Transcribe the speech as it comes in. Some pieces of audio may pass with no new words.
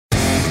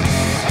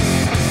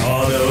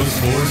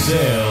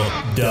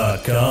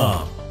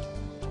AutosForSale.com.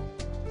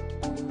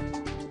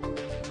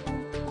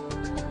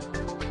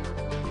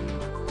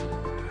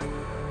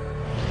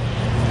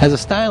 As a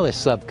stylish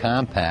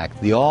subcompact,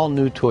 the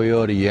all-new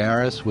Toyota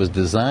Yaris was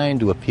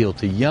designed to appeal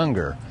to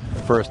younger,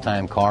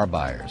 first-time car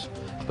buyers.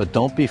 But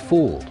don't be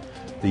fooled.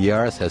 The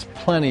Yaris has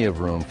plenty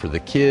of room for the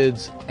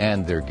kids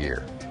and their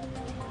gear.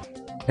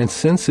 And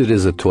since it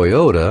is a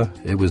Toyota,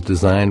 it was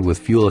designed with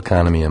fuel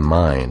economy in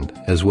mind,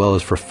 as well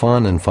as for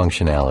fun and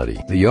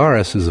functionality. The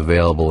Yaris is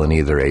available in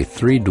either a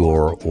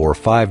 3-door or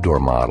 5-door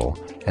model,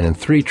 and in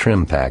 3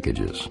 trim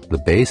packages: the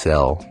base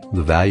L,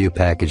 the value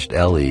packaged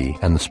LE,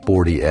 and the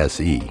sporty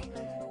SE.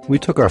 We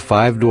took our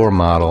 5-door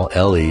model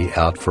LE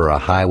out for a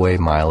highway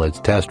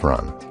mileage test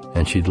run,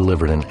 and she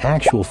delivered an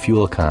actual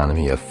fuel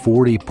economy of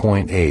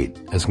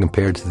 40.8 as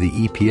compared to the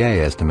EPA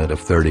estimate of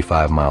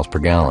 35 miles per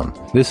gallon.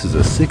 This is a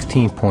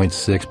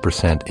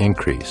 16.6%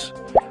 increase.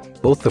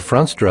 Both the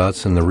front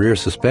struts and the rear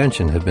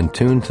suspension have been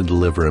tuned to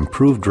deliver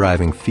improved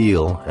driving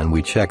feel, and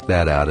we checked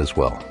that out as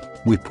well.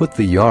 We put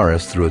the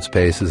Yaris through its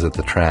paces at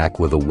the track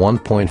with a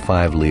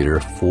 1.5-liter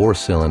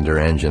 4-cylinder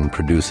engine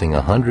producing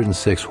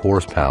 106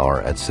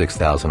 horsepower at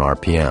 6,000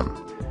 RPM.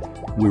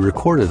 We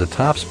recorded a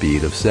top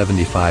speed of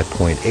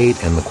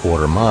 75.8 in the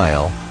quarter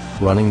mile,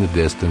 running the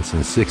distance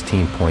in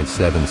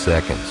 16.7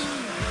 seconds.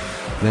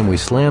 Then we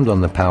slammed on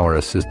the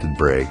power-assisted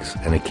brakes,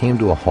 and it came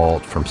to a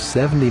halt from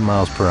 70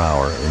 miles per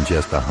hour in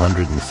just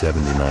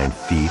 179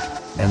 feet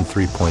and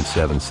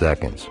 3.7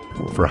 seconds.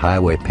 For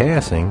highway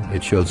passing,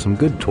 it showed some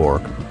good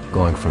torque,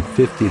 going from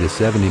 50 to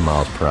 70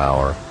 miles per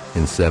hour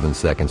in 7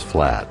 seconds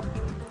flat.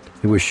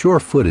 It was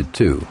sure-footed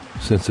too,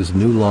 since its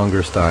new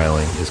longer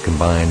styling is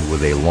combined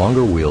with a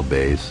longer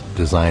wheelbase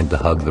designed to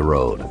hug the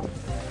road.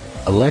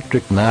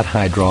 Electric, not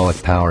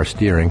hydraulic power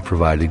steering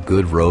provided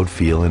good road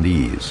feel and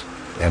ease,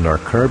 and our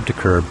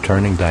curb-to-curb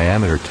turning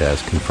diameter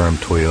test confirmed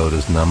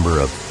Toyota's number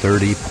of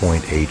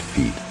 30.8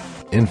 feet.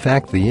 In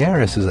fact, the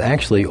Yaris is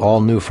actually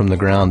all new from the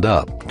ground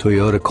up.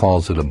 Toyota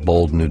calls it a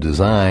bold new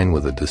design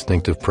with a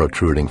distinctive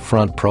protruding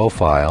front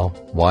profile,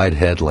 wide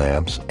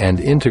headlamps, and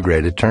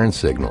integrated turn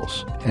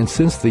signals. And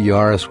since the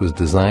Yaris was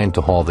designed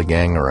to haul the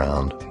gang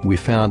around, we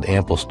found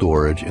ample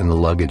storage in the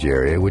luggage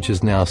area, which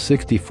is now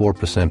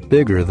 64%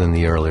 bigger than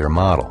the earlier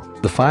model.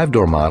 The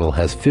 5-door model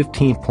has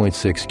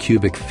 15.6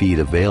 cubic feet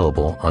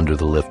available under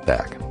the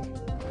liftback.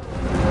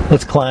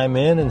 Let's climb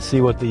in and see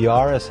what the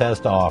Yaris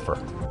has to offer.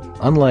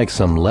 Unlike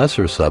some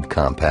lesser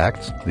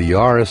subcompacts, the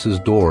Yaris's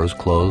doors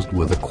closed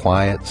with a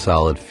quiet,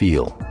 solid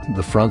feel.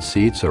 The front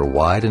seats are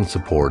wide and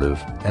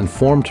supportive and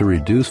formed to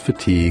reduce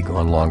fatigue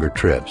on longer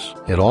trips.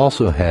 It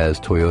also has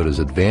Toyota's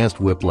advanced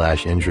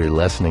whiplash injury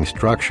lessening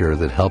structure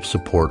that helps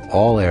support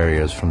all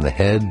areas from the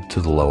head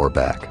to the lower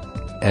back.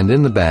 And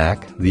in the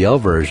back, the L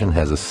version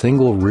has a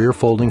single rear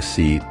folding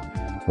seat,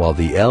 while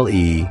the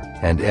LE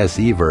and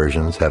SE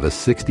versions have a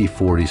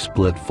 60-40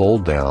 split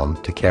fold down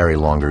to carry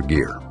longer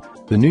gear.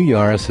 The new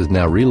Yaris has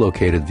now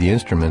relocated the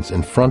instruments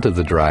in front of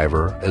the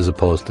driver as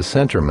opposed to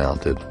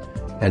center-mounted,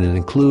 and it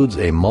includes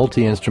a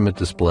multi-instrument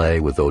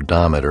display with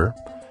odometer,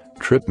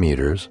 trip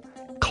meters,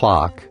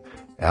 clock,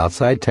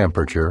 outside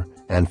temperature,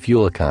 and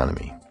fuel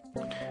economy.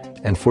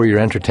 And for your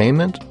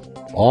entertainment,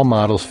 all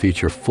models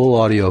feature full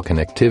audio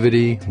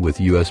connectivity with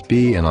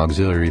USB and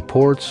auxiliary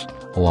ports,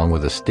 along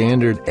with a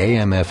standard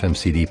AM/FM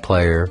CD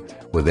player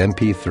with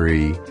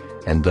MP3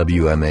 and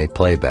WMA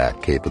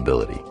playback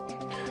capability.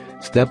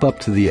 Step up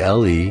to the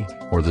LE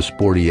or the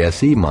sporty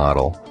SE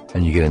model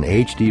and you get an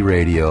HD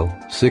radio,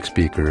 6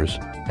 speakers,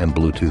 and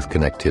Bluetooth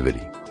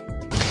connectivity.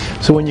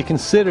 So when you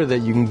consider that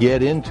you can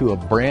get into a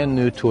brand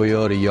new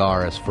Toyota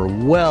Yaris for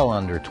well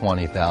under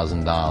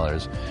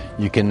 $20,000,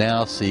 you can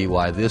now see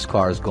why this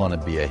car is going to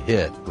be a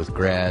hit with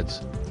grads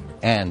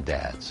and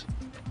dads.